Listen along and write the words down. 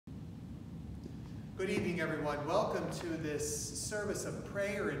Good evening, everyone. Welcome to this service of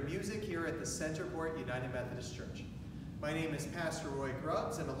prayer and music here at the Centerport United Methodist Church. My name is Pastor Roy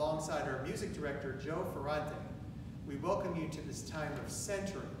Grubbs, and alongside our music director, Joe Ferrante, we welcome you to this time of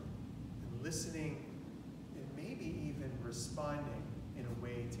centering and listening and maybe even responding in a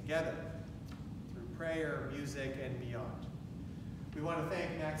way together through prayer, music, and beyond. We want to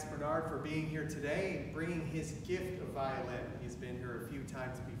thank Max Barnard for being here today and bringing his gift of violin. He's been here a few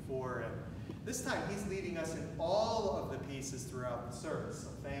times before, and this time he's leading us in all of the pieces throughout the service. So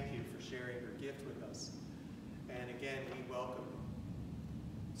thank you for sharing your gift with us. And again, we welcome you.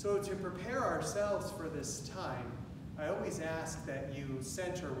 So to prepare ourselves for this time, I always ask that you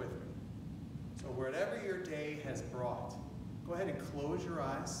center with me. So whatever your day has brought, go ahead and close your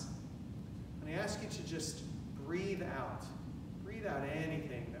eyes. And I ask you to just breathe out. Breathe out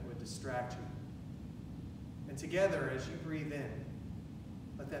anything that would distract you. And together, as you breathe in,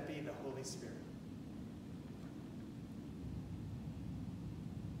 let that be the Holy Spirit.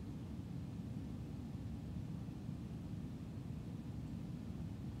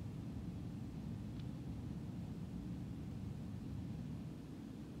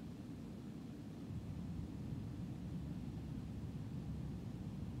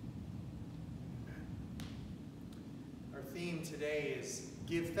 Our theme today is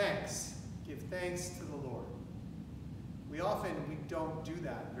give thanks. Give thanks to the Lord. We don't do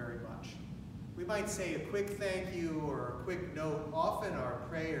that very much. We might say a quick thank you or a quick note. Often our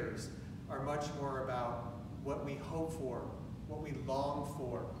prayers are much more about what we hope for, what we long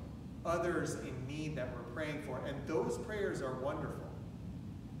for, others in need that we're praying for. And those prayers are wonderful.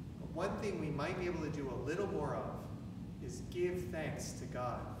 But one thing we might be able to do a little more of is give thanks to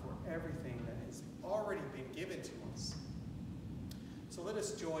God for everything that has already been given to us. So let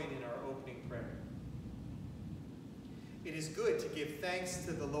us join in our opening prayer. It is good to give thanks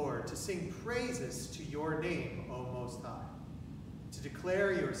to the Lord, to sing praises to your name, O Most High, to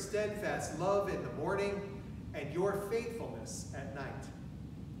declare your steadfast love in the morning and your faithfulness at night.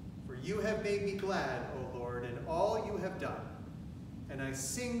 For you have made me glad, O Lord, in all you have done, and I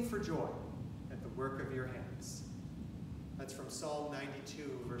sing for joy at the work of your hands. That's from Psalm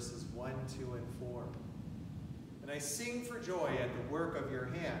 92, verses 1, 2, and 4. And I sing for joy at the work of your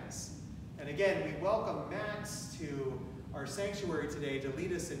hands. And again, we welcome Max to our sanctuary today to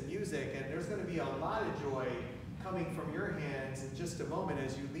lead us in music, and there's going to be a lot of joy coming from your hands in just a moment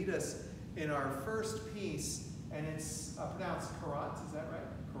as you lead us in our first piece, and it's pronounced Courant, is that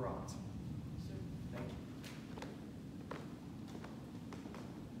right? Courant. Thank you.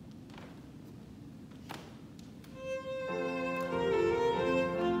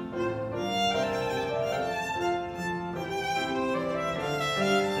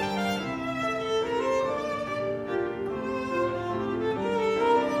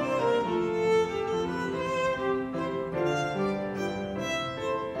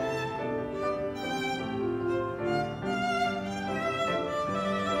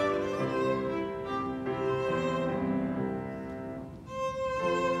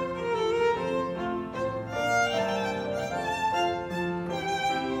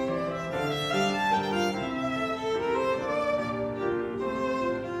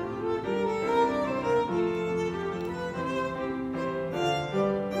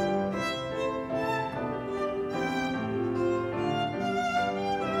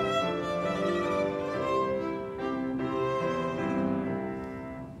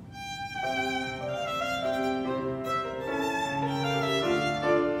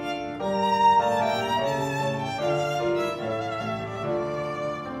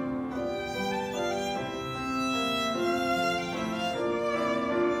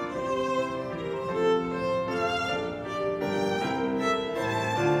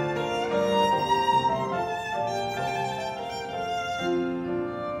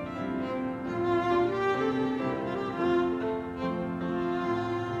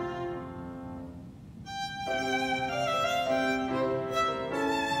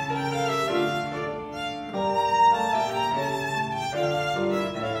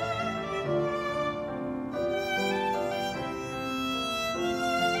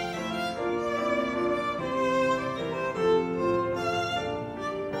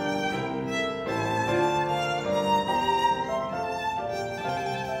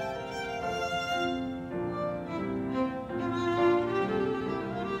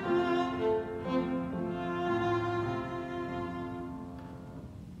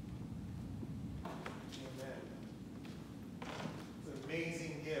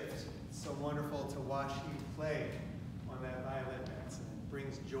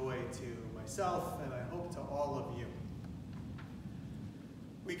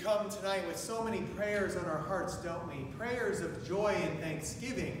 We come tonight with so many prayers on our hearts, don't we? Prayers of joy and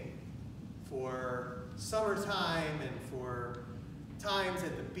thanksgiving for summertime and for times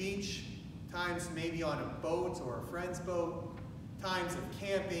at the beach, times maybe on a boat or a friend's boat, times of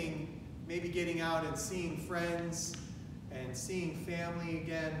camping, maybe getting out and seeing friends and seeing family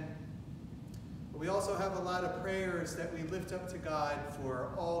again. But we also have a lot of prayers that we lift up to God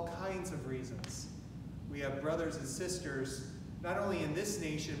for all kinds of reasons. We have brothers and sisters, not only in this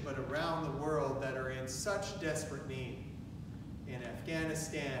nation, but around the world that are in such desperate need. In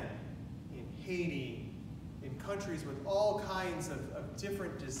Afghanistan, in Haiti, in countries with all kinds of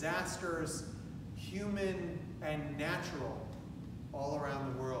different disasters, human and natural, all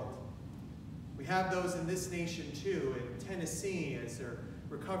around the world. We have those in this nation too, in Tennessee, as they're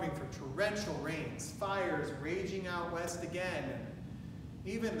recovering from torrential rains, fires raging out west again, and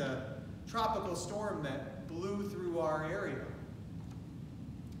even the tropical storm that blew through our area.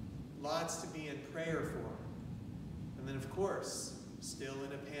 Lots to be in prayer for. And then, of course, still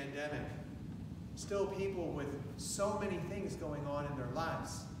in a pandemic. Still people with so many things going on in their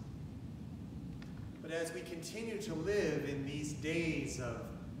lives. But as we continue to live in these days of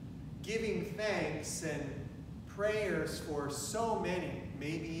giving thanks and prayers for so many,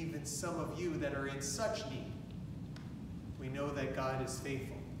 maybe even some of you that are in such need, we know that God is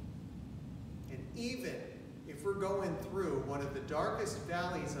faithful. And even if we're going through one of the darkest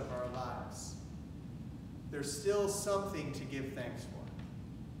valleys of our lives, there's still something to give thanks for.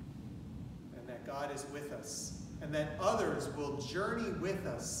 And that God is with us, and that others will journey with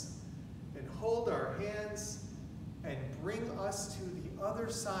us and hold our hands and bring us to the other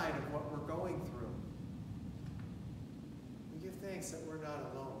side of what we're going through. We give thanks that we're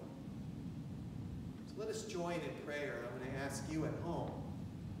not alone. So let us join in prayer. I'm going to ask you at home,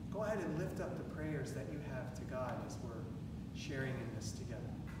 go ahead and lift up the prayers that you have to God as we're sharing in this together.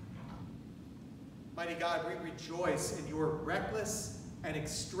 Mighty God, we rejoice in your reckless and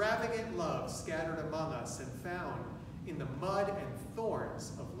extravagant love scattered among us and found in the mud and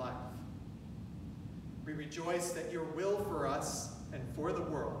thorns of life. We rejoice that your will for us and for the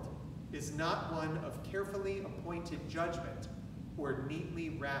world is not one of carefully appointed judgment or neatly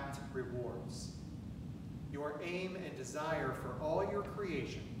wrapped rewards. Your aim and desire for all your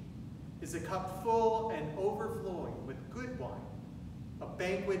creation is a cup full and overflowing with good wine, a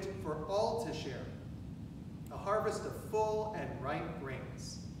banquet for all to share, a harvest of full and ripe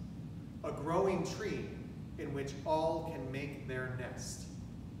grains, a growing tree in which all can make their nest.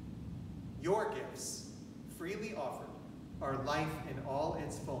 Your gifts, freely offered, are life in all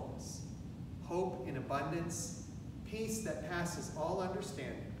its fullness, hope in abundance, peace that passes all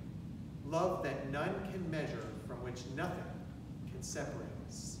understanding, love that none can measure, from which nothing can separate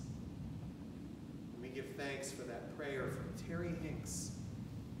us. And we give thanks for that prayer from Terry Hinks.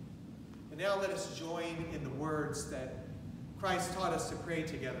 And now let us join in the words that Christ taught us to pray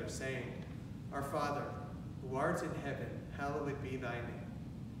together, saying, Our Father, who art in heaven, hallowed be thy name.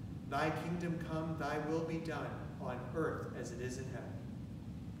 Thy kingdom come, thy will be done, on earth as it is in heaven.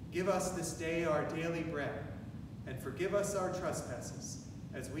 Give us this day our daily bread, and forgive us our trespasses,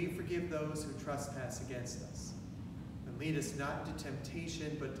 as we forgive those who trespass against us. And lead us not into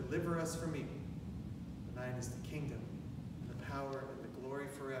temptation, but deliver us from evil. For thine is the kingdom, and the power, and the glory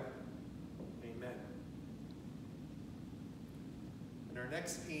forever. Amen. And our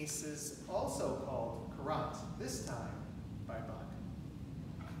next piece is also called Courant, this time by Bach.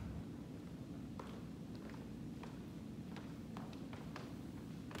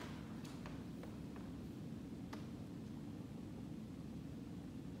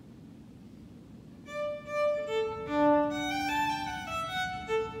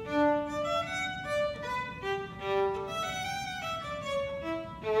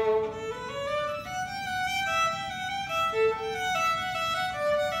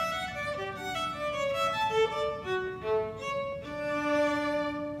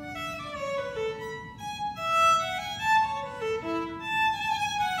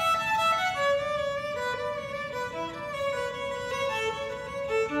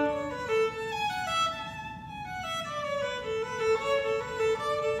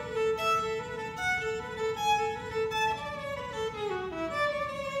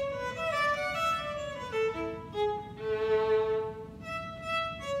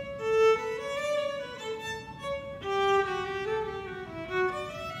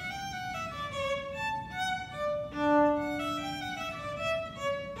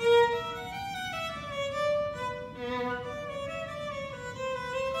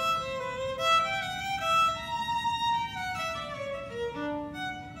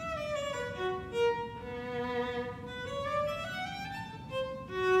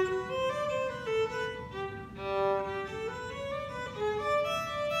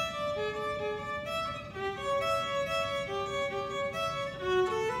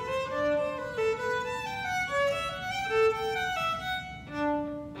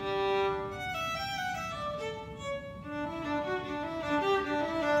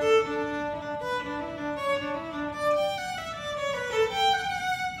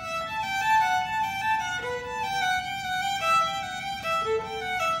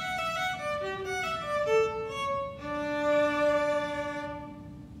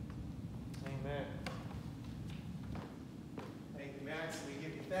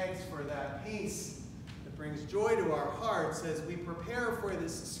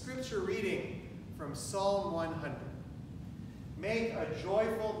 this scripture reading from Psalm 100. Make a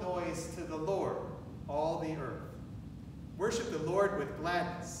joyful noise to the Lord, all the earth. Worship the Lord with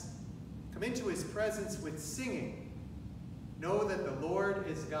gladness. Come into his presence with singing. Know that the Lord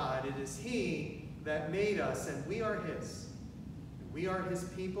is God. It is he that made us, and we are his. And we are his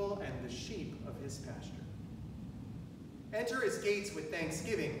people and the sheep of his pasture. Enter his gates with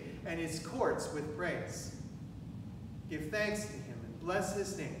thanksgiving and his courts with praise. Give thanks to him and bless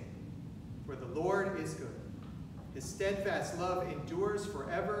his name, for the Lord is good. His steadfast love endures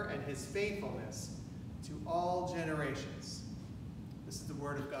forever, and his faithfulness to all generations. This is the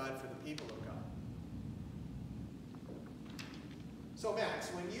word of God for the people of God. So Max,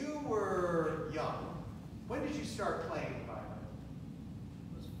 when you were young, when did you start playing the violin?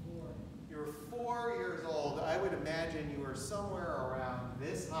 I was 4. You were 4 years old. I would imagine you were somewhere around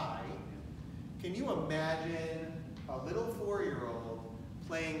this high. Can you imagine a little 4-year-old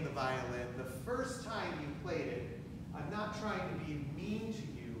playing the violin? The first time you played it, I'm not trying to be mean to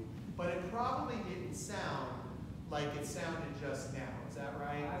you, but it probably didn't sound like it sounded just now. Is that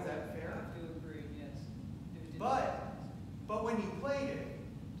right? Is that fair? I have to agree, yes. But when you played it,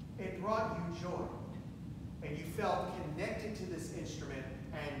 it brought you joy. And you felt connected to this instrument,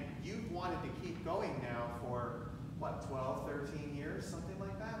 and you wanted to keep going now for, what, 12, 13 years? Something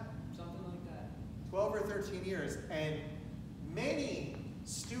like that? Something like that. 12 or 13 years. And many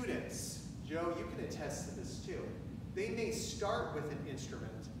students, Joe, you can attest to this too, they may start with an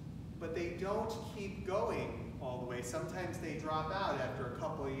instrument, but they don't keep going all the way. Sometimes they drop out after a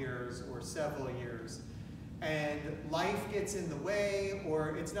couple of years or several years, and life gets in the way,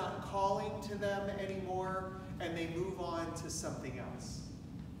 or it's not calling to them anymore, and they move on to something else.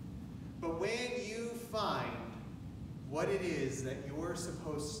 But when you find what it is that you're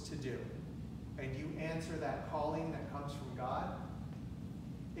supposed to do, and you answer that calling that comes from God,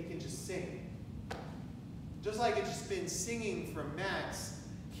 it can just sing. Just like it's just been singing from Max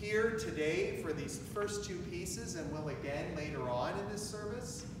here today for these first 2 pieces, and will again later on in this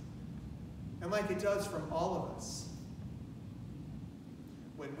service, and like it does from all of us.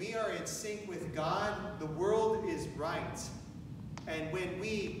 When we are in sync with God, the world is right. And when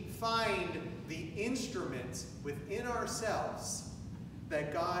we find the instrument within ourselves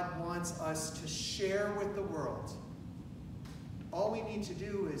that God wants us to share with the world, all we need to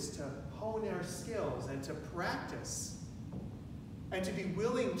do is to hone our skills and to practice and to be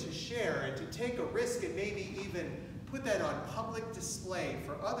willing to share and to take a risk and maybe even put that on public display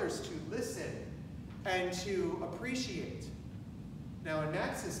for others to listen and to appreciate. Now in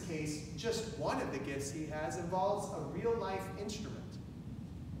Max's case, just one of the gifts he has involves a real-life instrument.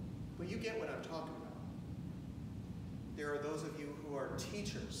 But you get what I'm talking about. There are those of you who are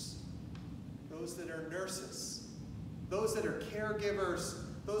teachers, those that are nurses, those that are caregivers,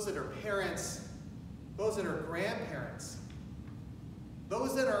 those that are parents, those that are grandparents,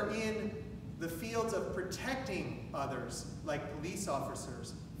 those that are in the fields of protecting others, like police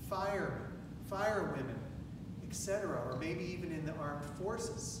officers, firemen, firewomen, etc., or maybe even in the armed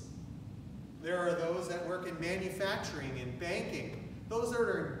forces. There are those that work in manufacturing and banking, those that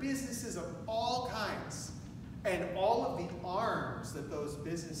are in businesses of all kinds, and all of the arms that those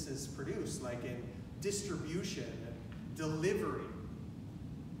businesses produce, like in distribution and delivery.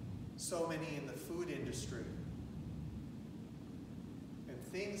 So many in the food industry. And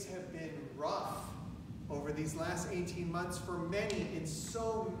things have been rough over these last 18 months for many in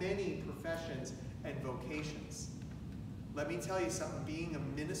so many professions and vocations. Let me tell you something, being a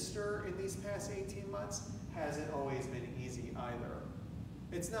minister in these past 18 months hasn't always been easy either.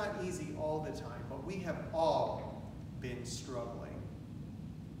 It's not easy all the time, but we have all been struggling.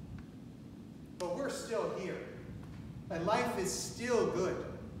 But we're still here, and life is still good.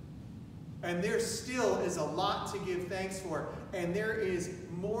 And there still is a lot to give thanks for, and there is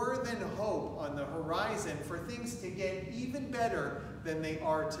more than hope on the horizon for things to get even better than they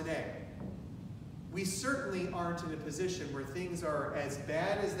are today. We certainly aren't in a position where things are as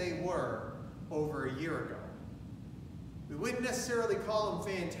bad as they were over a year ago. We wouldn't necessarily call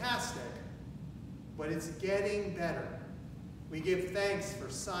them fantastic, but it's getting better. We give thanks for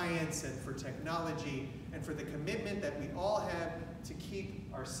science and for technology and for the commitment that we all have to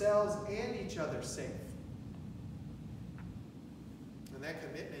keep ourselves and each other safe. And that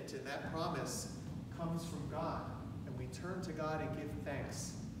commitment and that promise comes from God, and we turn to God and give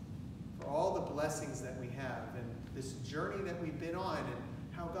thanks for all the blessings that we have and this journey that we've been on and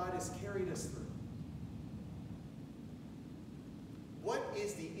how God has carried us through. What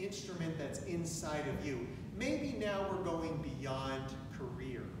is the instrument that's inside of you? Maybe now we're going beyond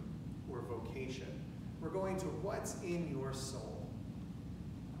career or vocation. We're going to what's in your soul.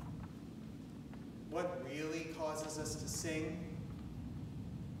 what really causes us to sing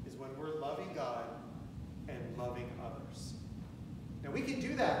is when we're loving God and loving others. Now, we can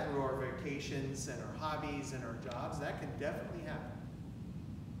do that through our vacations and our hobbies and our jobs. That can definitely happen.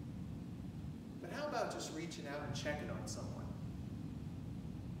 But how about just reaching out and checking on someone?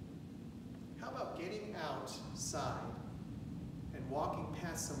 How about getting outside and walking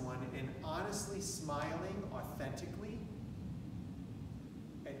past someone and honestly smiling authentically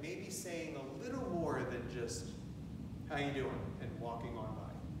and maybe saying a little more than just, how you doing, and walking on by?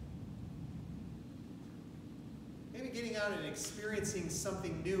 Maybe getting out and experiencing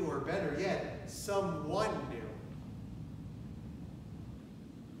something new, or better yet, someone new.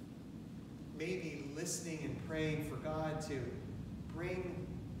 Maybe listening and praying for God to bring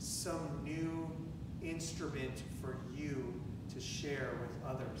some new instrument for you to share with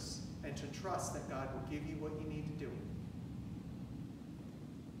others, and to trust that God will give you what you need to do.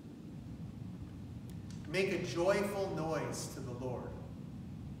 Make a joyful noise to the Lord.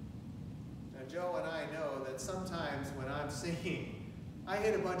 Now, Joe and I know that sometimes when I'm singing, I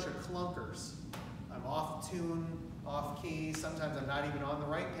hit a bunch of clunkers. I'm off tune, off key. Sometimes I'm not even on the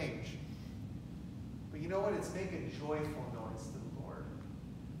right page. But you know what? It's make a joyful noise to the Lord.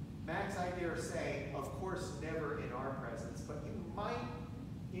 Max, I dare say, of course, never in our presence, but you might,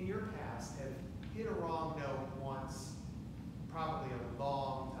 in your past, have hit a wrong note once, probably a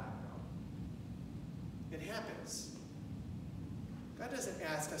long time ago. It happens. God doesn't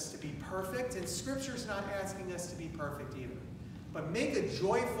ask us to be perfect, and Scripture's not asking us to be perfect either. But make a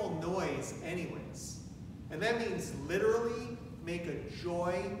joyful noise anyways. And that means literally make a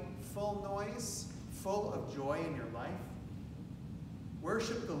joyful noise, full of joy in your life.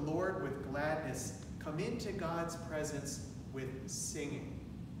 Worship the Lord with gladness. Come into God's presence with singing.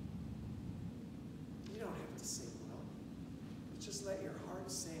 You don't have to sing well. Just let your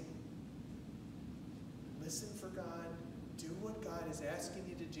heart sing. Listen for God. Do what God is asking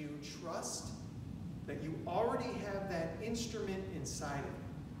you to do. Trust that you already have that instrument inside of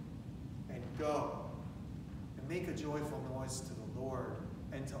you. And go and make a joyful noise to the Lord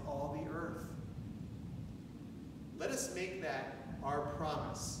and to all the earth. Let us make that our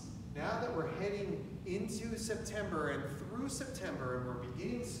promise. Now that we're heading into September and through September, and we're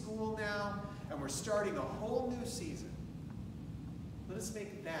beginning school now, and we're starting a whole new season, let us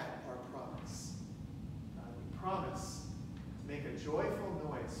make that our promise. God, we promise to make a joyful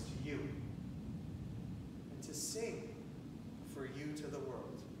noise to you and to sing for you to the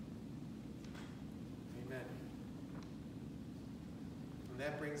world. Amen. And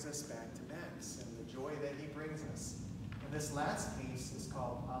that brings us back to Max and the joy that he brings us. And this last piece is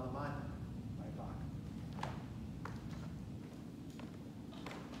called Aleman by Bach.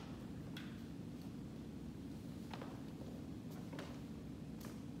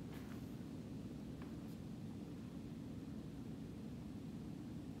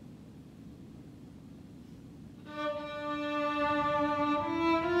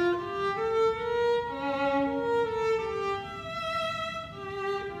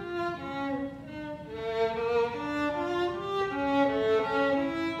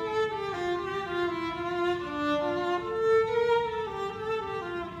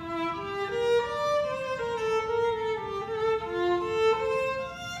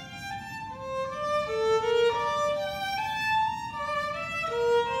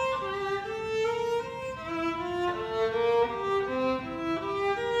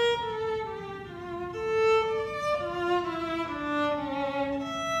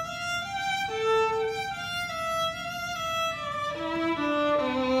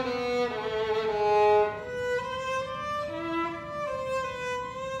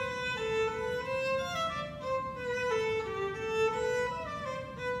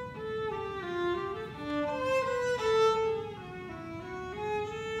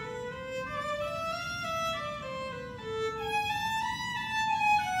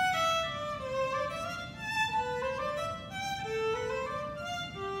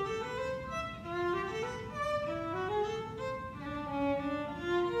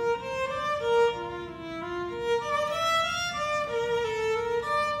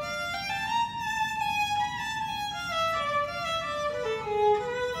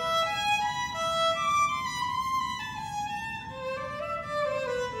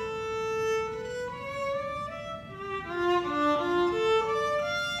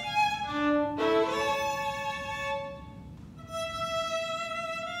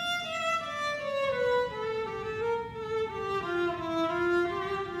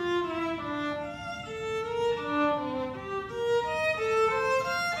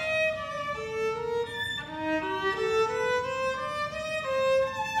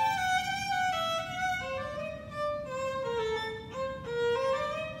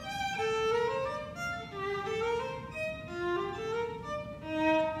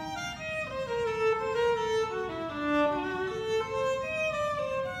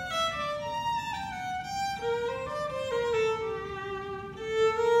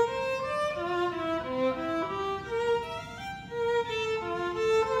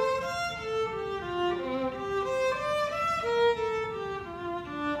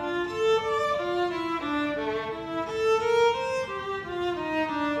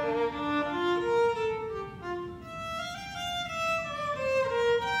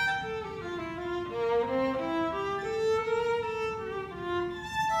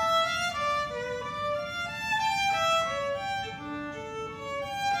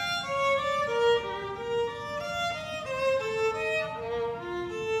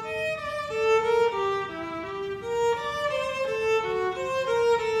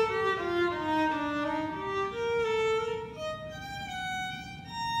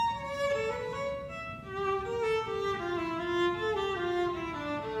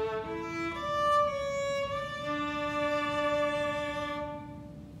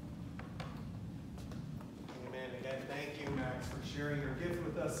 sharing your gift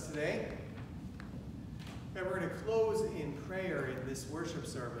with us today. And we're going to close in prayer in this worship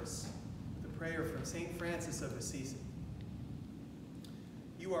service with a prayer from St. Francis of Assisi.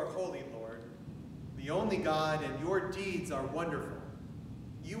 You are holy, Lord, the only God, and your deeds are wonderful.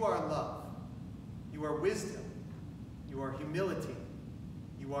 You are love. You are wisdom. You are humility.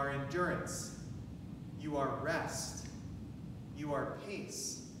 You are endurance. You are rest. You are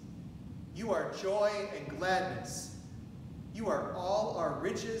peace. You are joy and gladness. You are all our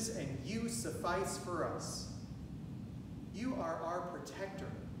riches, and you suffice for us. You are our protector.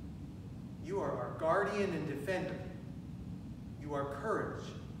 You are our guardian and defender. You are courage.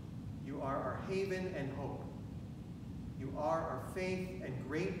 You are our haven and hope. You are our faith and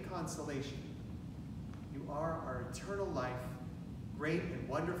great consolation. You are our eternal life, great and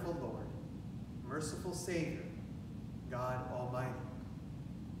wonderful Lord, merciful Savior, God Almighty.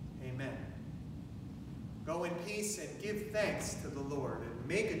 Amen. Go in peace and give thanks to the Lord, and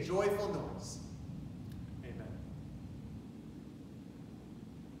make a joyful noise.